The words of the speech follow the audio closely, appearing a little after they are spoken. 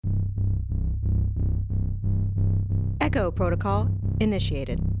Echo protocol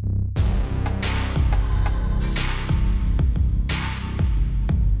initiated.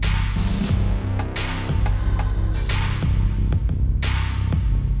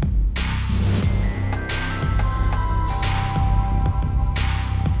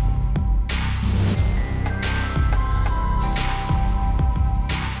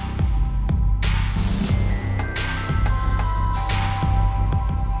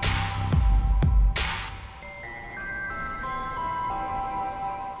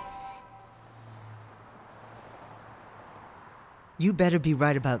 You better be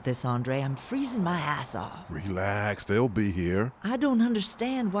right about this, Andre. I'm freezing my ass off. Relax, they'll be here. I don't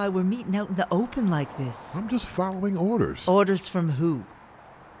understand why we're meeting out in the open like this. I'm just following orders. Orders from who?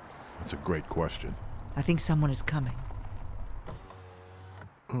 That's a great question. I think someone is coming.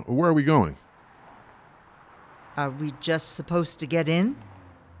 Where are we going? Are we just supposed to get in?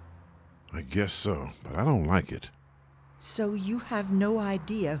 I guess so, but I don't like it. So you have no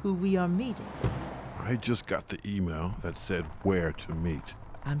idea who we are meeting? I just got the email that said where to meet.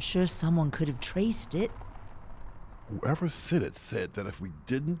 I'm sure someone could have traced it. Whoever sent it said that if we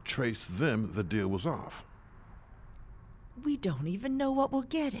didn't trace them, the deal was off. We don't even know what we're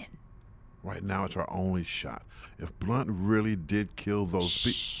getting. Right now, it's our only shot. If Blunt really did kill those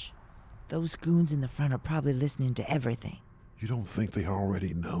Shh. Those goons in the front are probably listening to everything. You don't think they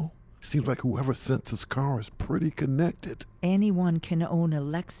already know? Seems like whoever sent this car is pretty connected. Anyone can own a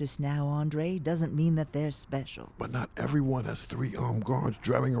Lexus now, Andre. Doesn't mean that they're special. But not everyone has 3 armed guards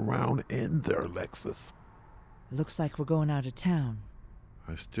driving around in their Lexus. Looks like we're going out of town.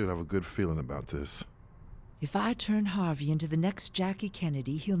 I still have a good feeling about this. If I turn Harvey into the next Jackie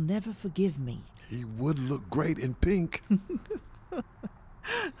Kennedy, he'll never forgive me. He would look great in pink.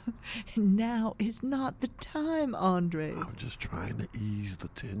 Now is not the time, Andre. I'm just trying to ease the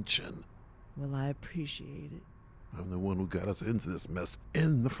tension. Well, I appreciate it. I'm the one who got us into this mess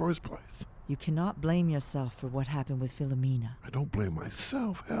in the first place. You cannot blame yourself for what happened with Philomena. I don't blame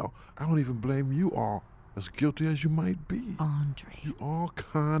myself. Hell, I don't even blame you all, as guilty as you might be. Andre. You all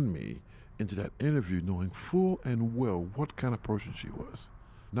conned me into that interview knowing full and well what kind of person she was.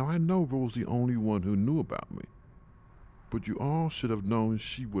 Now I know Rose's the only one who knew about me. But you all should have known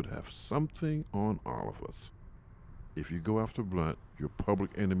she would have something on all of us. If you go after Blunt, you're public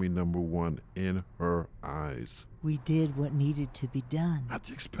enemy number 1 in her eyes. We did what needed to be done. At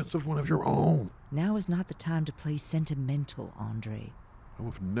the expense of one of your own. Now is not the time to play sentimental, Andre. I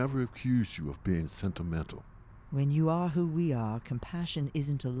would have never accused you of being sentimental. When you are who we are, compassion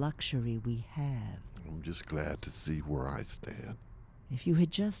isn't a luxury we have. I'm just glad to see where I stand. If you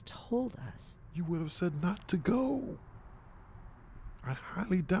had just told us. You would have said not to go. I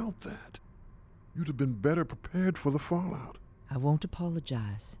highly doubt that. You'd have been better prepared for the fallout. I won't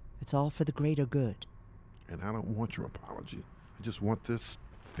apologize. It's all for the greater good. And I don't want your apology. I just want this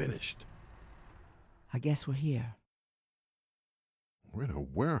finished. I guess we're here. We're in a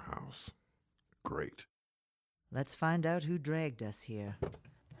warehouse. Great. Let's find out who dragged us here.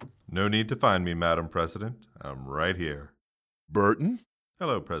 No need to find me, Madam President. I'm right here. Burton?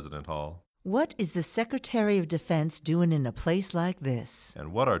 Hello, President Hall. What is the Secretary of Defense doing in a place like this?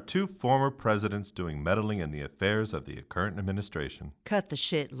 And what are 2 former presidents doing meddling in the affairs of the current administration? Cut the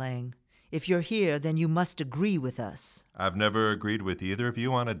shit, Lang. If you're here, then you must agree with us. I've never agreed with either of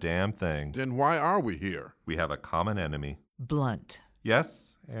you on a damn thing. Then why are we here? We have a common enemy. Blunt.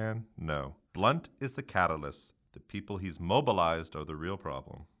 Yes and no. Blunt is the catalyst. The people he's mobilized are the real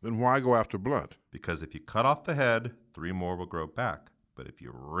problem. Then why go after Blunt? Because if you cut off the head, 3 more will grow back. But if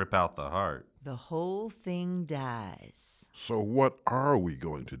you rip out the heart, The whole thing dies. So what are we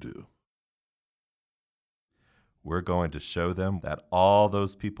going to do? we're going to show them that all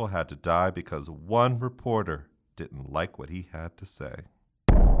those people had to die because one reporter didn't like what he had to say.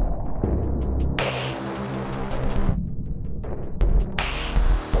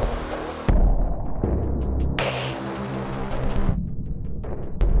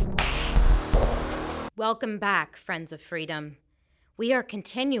 Welcome back, Friends of Freedom. We are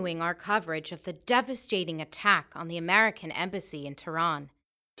continuing our coverage of the devastating attack on the American embassy in Tehran.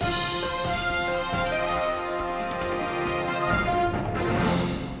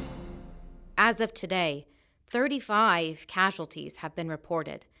 As of today, 35 casualties have been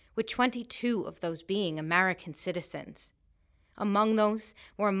reported, with 22 of those being American citizens. Among those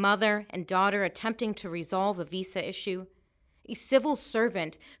were a mother and daughter attempting to resolve a visa issue, a civil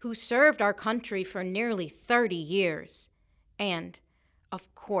servant who served our country for nearly 30 years, and,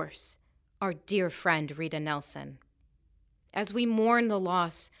 of course, our dear friend Rita Nelson. As we mourn the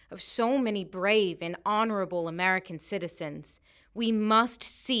loss of so many brave and honorable American citizens, We must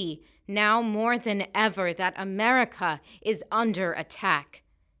see now more than ever that America is under attack.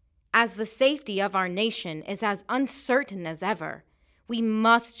 As the safety of our nation is as uncertain as ever, we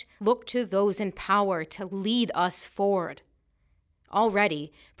must look to those in power to lead us forward.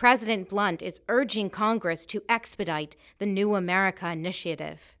 Already, President Blunt is urging Congress to expedite the New America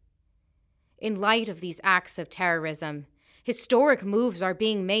Initiative. In light of these acts of terrorism, historic moves are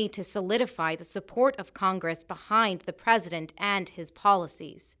being made to solidify the support of Congress behind the president and his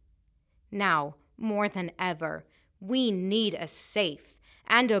policies. Now, more than ever, we need a safe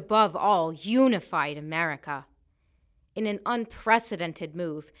and, above all, unified America. In an unprecedented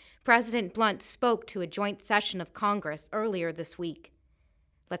move, President Blunt spoke to a joint session of Congress earlier this week.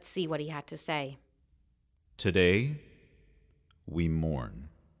 Let's see what he had to say. Today, we mourn.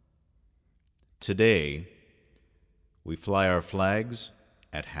 Today, we fly our flags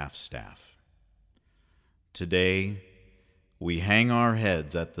at half-staff. Today, we hang our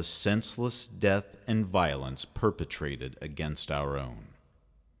heads at the senseless death and violence perpetrated against our own.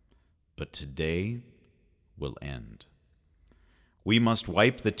 But today will end. We must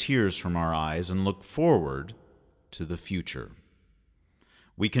wipe the tears from our eyes and look forward to the future.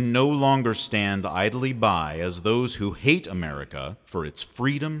 We can no longer stand idly by as those who hate America for its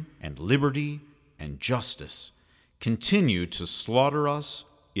freedom and liberty and justice continue to slaughter us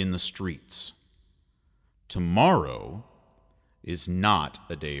in the streets. Tomorrow is not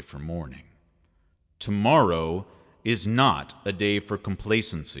a day for mourning. Tomorrow is not a day for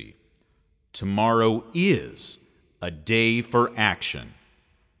complacency. Tomorrow is a day for action,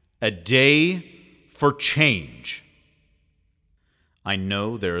 a day for change. I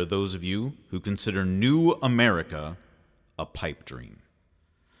know there are those of you who consider New America a pipe dream.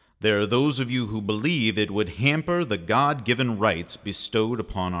 There are those of you who believe it would hamper the God-given rights bestowed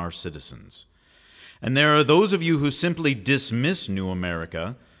upon our citizens. And there are those of you who simply dismiss New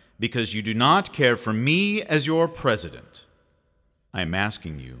America because you do not care for me as your president. I am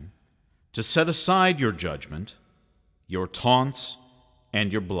asking you to set aside your judgment, your taunts,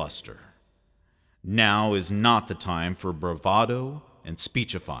 and your bluster. Now is not the time for bravado and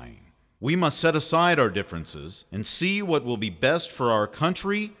speechifying. We must set aside our differences and see what will be best for our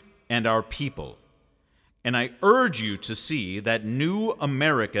country and our people. And I urge you to see that New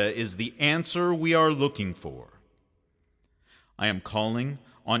America is the answer we are looking for. I am calling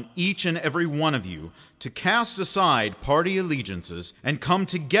on each and every one of you to cast aside party allegiances and come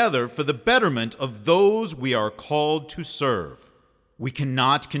together for the betterment of those we are called to serve. We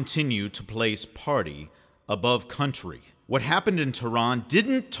cannot continue to place party above country. What happened in Tehran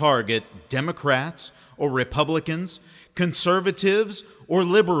didn't target Democrats or Republicans, conservatives or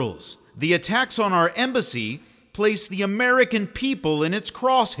liberals. The attacks on our embassy placed the American people in its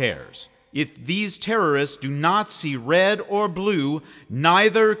crosshairs. If these terrorists do not see red or blue,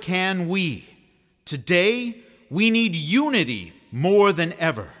 neither can we. Today, we need unity more than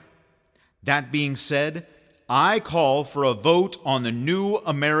ever. That being said, I call for a vote on the New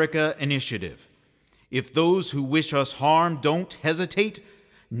America Initiative. If those who wish us harm don't hesitate,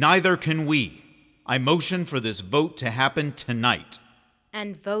 neither can we. I motion for this vote to happen tonight.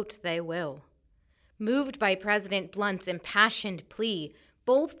 And vote they will. Moved by President Blunt's impassioned plea,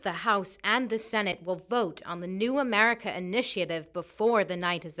 both the House and the Senate will vote on the New America Initiative before the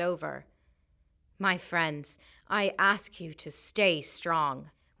night is over. My friends, I ask you to stay strong.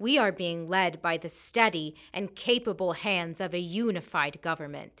 We are being led by the steady and capable hands of a unified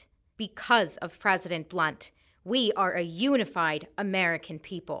government. Because of President Blunt, we are a unified American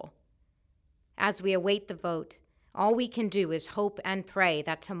people. As we await the vote, all we can do is hope and pray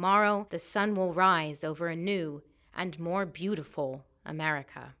that tomorrow the sun will rise over a new and more beautiful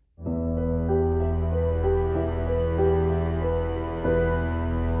America.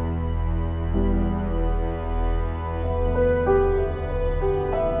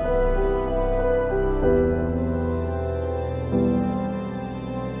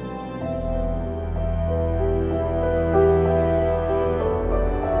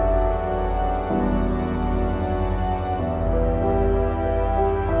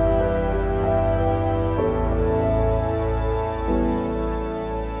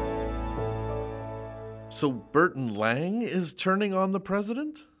 So Burton Lang is turning on the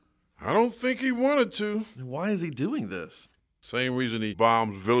president? I don't think he wanted to. Why is he doing this? Same reason he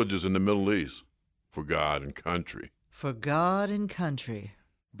bombs villages in the Middle East. For God and country. For God and country.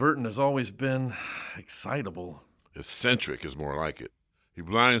 Burton has always been excitable. Eccentric is more like it. He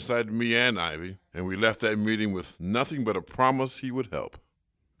blindsided me and Ivy, and we left that meeting with nothing but a promise he would help.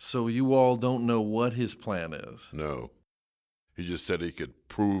 So you all don't know what his plan is? No. He just said he could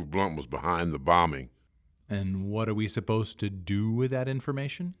prove Blunt was behind the bombing. And what are we supposed to do with that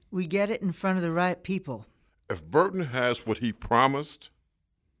information? We get it in front of the right people. If Burton has what he promised,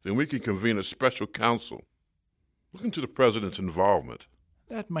 then we can convene a special council. Look into the president's involvement.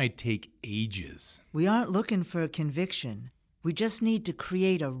 That might take ages. We aren't looking for a conviction. We just need to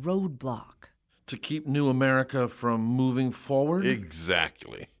create a roadblock. To keep New America from moving forward?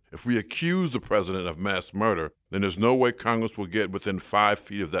 Exactly. If we accuse the president of mass murder, then there's no way Congress will get within 5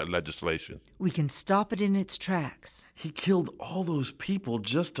 feet of that legislation. We can stop it in its tracks. He killed all those people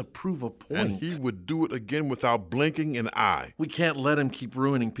just to prove a point. And he would do it again without blinking an eye. We can't let him keep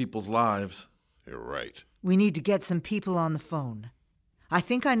ruining people's lives. You're right. We need to get some people on the phone. I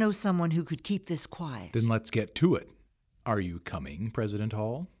think I know someone who could keep this quiet. Then let's get to it. Are you coming, President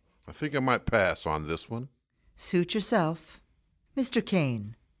Hall? I think I might pass on this one. Suit yourself. Mr.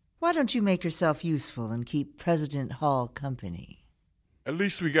 Kane, why don't you make yourself useful and keep President Hall company? At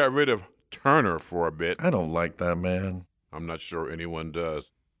least we got rid of Turner for a bit. I don't like that man. I'm not sure anyone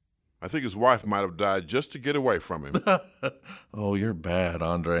does. I think his wife might have died just to get away from him. Oh, you're bad,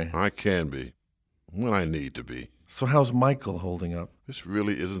 Andre. I can be, when I need to be. So how's Michael holding up? This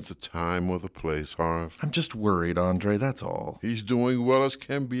really isn't the time or the place, Harv. I'm just worried, Andre, that's all. He's doing well as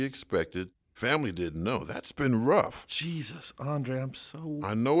can be expected. Family didn't know. That's been rough. Jesus, Andre, I'm so...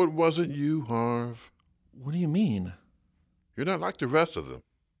 I know it wasn't you, Harv. What do you mean? You're not like the rest of them.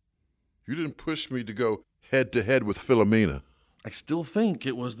 You didn't push me to go head-to-head with Philomena. I still think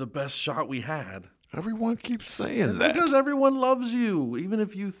it was the best shot we had. Everyone keeps saying It's that. because everyone loves you, even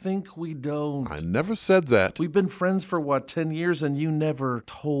if you think we don't. I never said that. We've been friends for, 10 years, and you never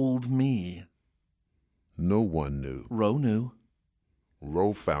told me. No one knew. Ro knew.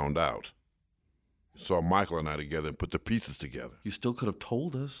 Ro found out. Saw Michael and I together and put the pieces together. You still could have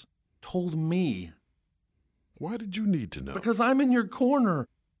told us. Told me. Why did you need to know? Because I'm in your corner.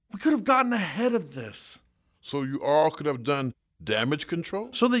 We could have gotten ahead of this. So you all could have done damage control?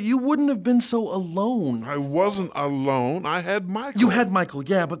 So that you wouldn't have been so alone. I wasn't alone. I had Michael. You had Michael,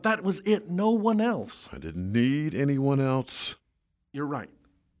 yeah, but that was it. No one else. I didn't need anyone else. You're right.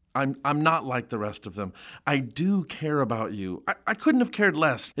 I'm not like the rest of them. I do care about you. I couldn't have cared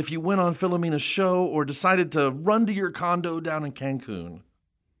less if you went on Philomena's show or decided to run to your condo down in Cancun.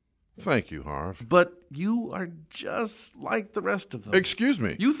 Thank you, Harv. But you are just like the rest of them. Excuse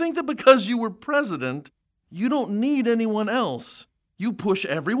me. You think that because you were president, you don't need anyone else. You push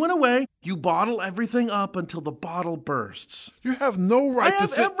everyone away. You bottle everything up until the bottle bursts. You have no right I to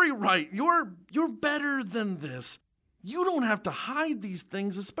have say... every right. You're better than this. You don't have to hide these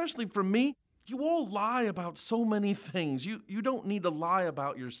things, especially from me. You all lie about so many things. You don't need to lie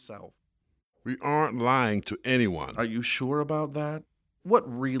about yourself. We aren't lying to anyone. Are you sure about that?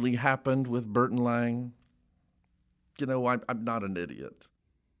 What really happened with Burton Lang? You know, I'm not an idiot.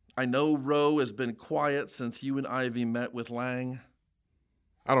 I know Ro has been quiet since you and Ivy met with Lang.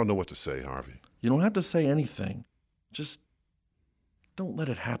 I don't know what to say, Harvey. You don't have to say anything. Just don't let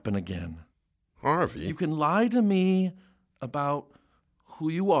it happen again. Harvey? You can lie to me about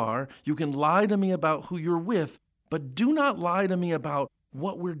who you are. You can lie to me about who you're with, but do not lie to me about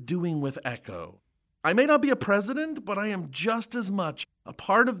what we're doing with Echo. I may not be a president, but I am just as much a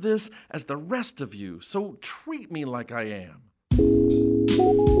part of this as the rest of you, so treat me like I am.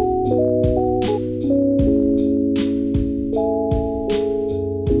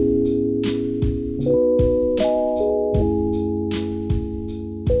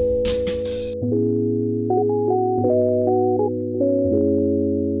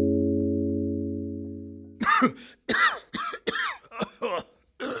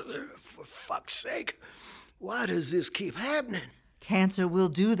 For fuck's sake, why does this keep happening? Cancer will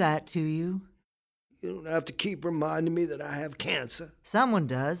do that to you. You don't have to keep reminding me that I have cancer. Someone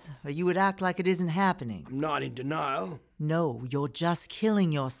does, or you would act like it isn't happening. I'm not in denial. No, you're just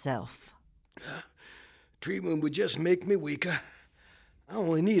killing yourself. Treatment would just make me weaker. I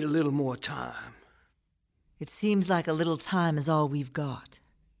only need a little more time. It seems like a little time is all we've got.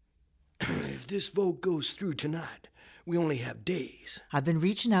 If this vote goes through tonight, we only have days. I've been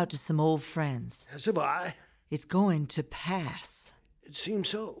reaching out to some old friends. As have I. It's going to pass. It seems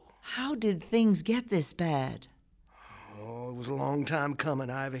so. How did things get this bad? Oh, it was a long time coming,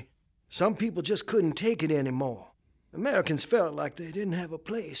 Ivy. Some people just couldn't take it anymore. Americans felt like they didn't have a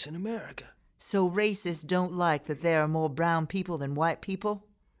place in America. So racists don't like that there are more brown people than white people?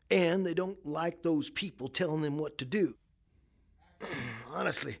 And they don't like those people telling them what to do.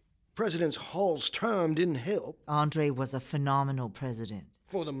 Honestly, President Hall's term didn't help. Andre was a phenomenal president.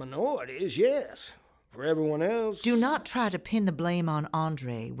 For the minorities, yes. For everyone else... Do not try to pin the blame on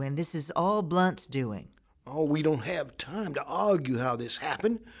Andre when this is all Blunt's doing. Oh, we don't have time to argue how this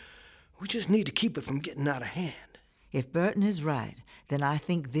happened. We just need to keep it from getting out of hand. If Burton is right, then I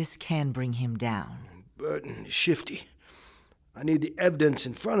think this can bring him down. Burton is shifty. I need the evidence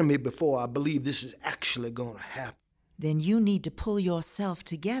in front of me before I believe this is actually going to happen. Then you need to pull yourself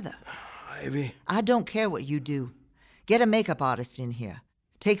together. Ivy. I don't care what you do. Get a makeup artist in here.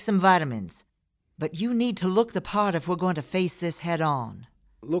 Take some vitamins. But you need to look the part if we're going to face this head on.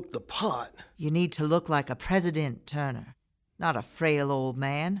 Look the part? You need to look like a president, Turner, not a frail old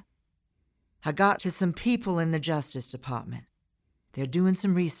man. I got to some people in the Justice Department. They're doing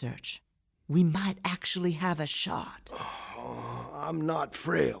some research. We might actually have a shot. Oh, I'm not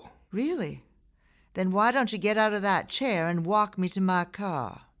frail. Really? Then why don't you get out of that chair and walk me to my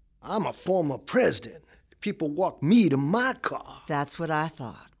car? I'm a former president. People walk me to my car. That's what I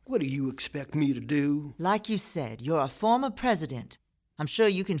thought. What do you expect me to do? Like you said, you're a former president. I'm sure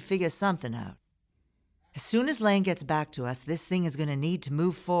you can figure something out. As soon as Lane gets back to us, this thing is going to need to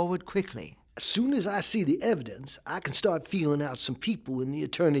move forward quickly. As soon as I see the evidence, I can start feeling out some people in the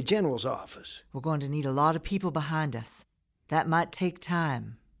Attorney General's office. We're going to need a lot of people behind us. That might take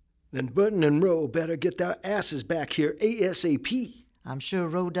time. Then Burton and Rowe better get their asses back here ASAP. I'm sure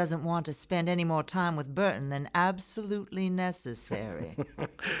Rowe doesn't want to spend any more time with Burton than absolutely necessary.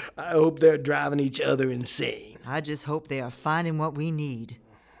 I hope they're driving each other insane. I just hope they are finding what we need.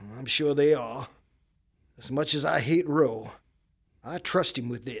 I'm sure they are. As much as I hate Rowe, I trust him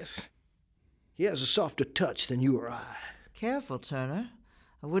with this. He has a softer touch than you or I. Careful, Turner.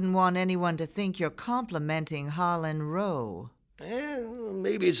 I wouldn't want anyone to think you're complimenting Harlan Rowe.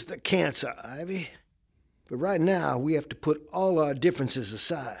 Maybe it's the cancer, Ivy. But right now, we have to put all our differences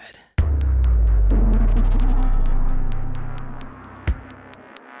aside.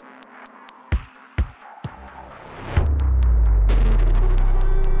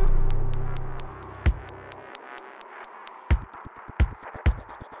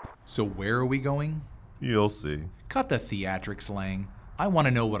 So where are we going? You'll see. Cut the theatrics, Lang. I want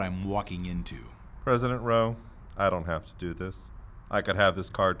to know what I'm walking into. President Rowe, I don't have to do this. I could have this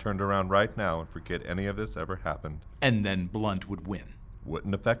car turned around right now and forget any of this ever happened. And then Blunt would win.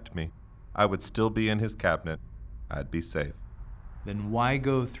 Wouldn't affect me. I would still be in his cabinet. I'd be safe. Then why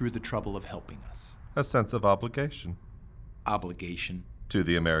go through the trouble of helping us? A sense of obligation. Obligation? To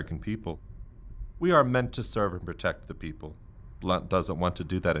the American people. We are meant to serve and protect the people. Blunt doesn't want to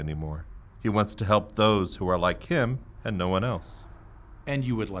do that anymore. He wants to help those who are like him and no one else. And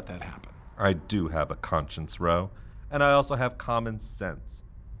you would let that happen? I do have a conscience, Rowe. And I also have common sense.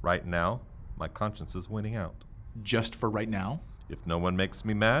 Right now, my conscience is winning out. Just for right now? If no one makes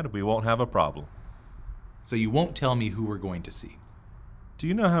me mad, we won't have a problem. So you won't tell me who we're going to see? Do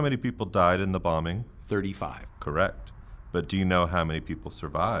you know how many people died in the bombing? 35. Correct. But do you know how many people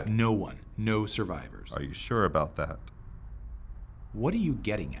survived? No one. No survivors. Are you sure about that? What are you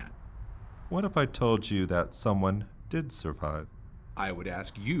getting at? What if I told you that someone did survive? I would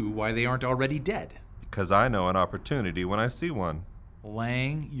ask you why they aren't already dead. Because I know an opportunity when I see one.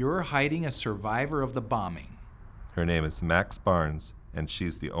 Lang, you're hiding a survivor of the bombing. Her name is Max Barnes, and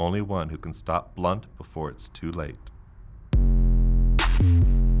she's the only one who can stop Blunt before it's too late.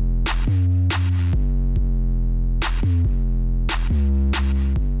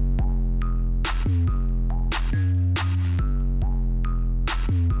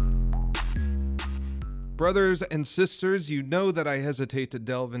 Brothers and sisters, you know that I hesitate to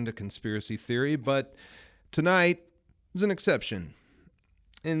delve into conspiracy theory, but tonight is an exception.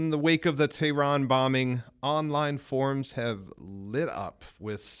 In the wake of the Tehran bombing, online forums have lit up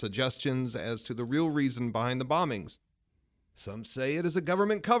with suggestions as to the real reason behind the bombings. Some say it is a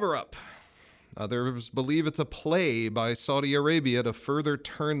government cover-up. Others believe it's a play by Saudi Arabia to further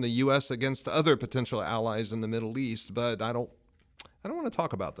turn the U.S. against other potential allies in the Middle East, but I don't want to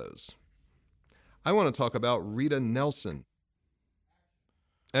talk about those. I want to talk about Rita Nelson.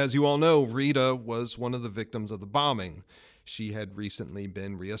 As you all know, Rita was one of the victims of the bombing. She had recently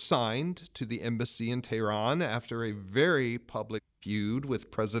been reassigned to the embassy in Tehran after a very public feud with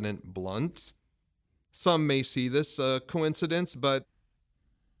President Blunt. Some may see this a coincidence, but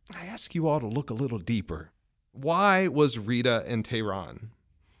I ask you all to look a little deeper. Why was Rita in Tehran?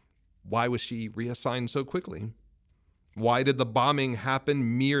 Why was she reassigned so quickly? Why did the bombing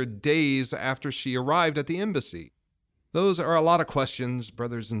happen mere days after she arrived at the embassy? Those are a lot of questions,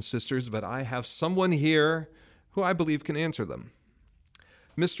 brothers and sisters, but I have someone here who I believe can answer them.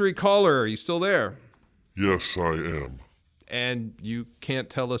 Mystery caller, are you still there? Yes, I am. And you can't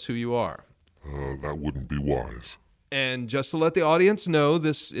tell us who you are? That wouldn't be wise. And just to let the audience know,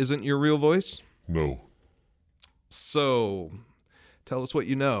 this isn't your real voice? No. So, tell us what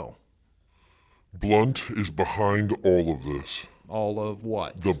you know. Blunt is behind all of this. All of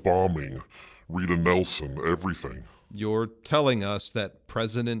what? The bombing, Rita Nelson, everything. You're telling us that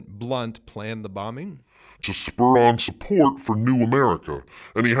President Blunt planned the bombing? To spur on support for New America,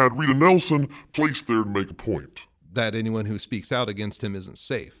 and he had Rita Nelson placed there to make a point. That anyone who speaks out against him isn't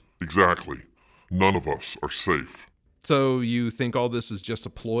safe. Exactly. None of us are safe. So you think all this is just a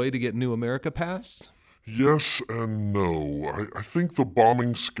ploy to get New America passed? Yes and no. I think the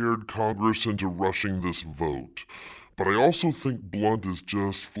bombing scared Congress into rushing this vote. But I also think Blunt is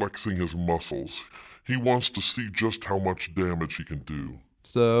just flexing his muscles. He wants to see just how much damage he can do.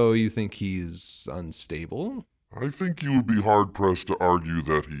 So you think he's unstable? I think you would be hard-pressed to argue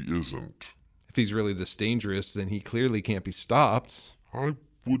that he isn't. If he's really this dangerous, then he clearly can't be stopped. I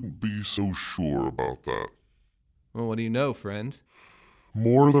wouldn't be so sure about that. Well, what do you know, friend?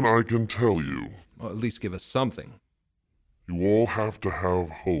 More than I can tell you. Well, at least give us something. You all have to have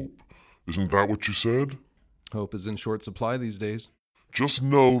hope. Isn't that what you said? Hope is in short supply these days. Just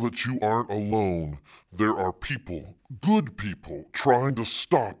know that you aren't alone. There are people, good people, trying to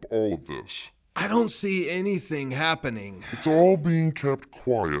stop all of this. I don't see anything happening. It's all being kept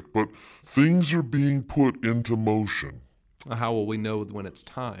quiet, but things are being put into motion. How will we know when it's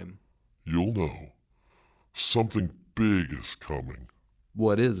time? You'll know. Something big is coming.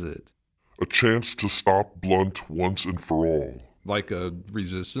 What is it? A chance to stop Blunt once and for all. Like a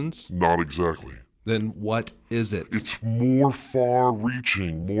resistance? Not exactly. Then what is it? It's more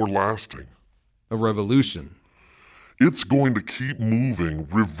far-reaching, more lasting. A revolution. It's going to keep moving,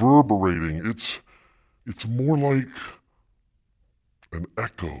 reverberating. It's more like an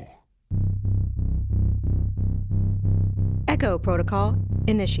echo. Echo protocol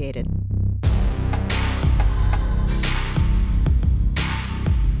initiated.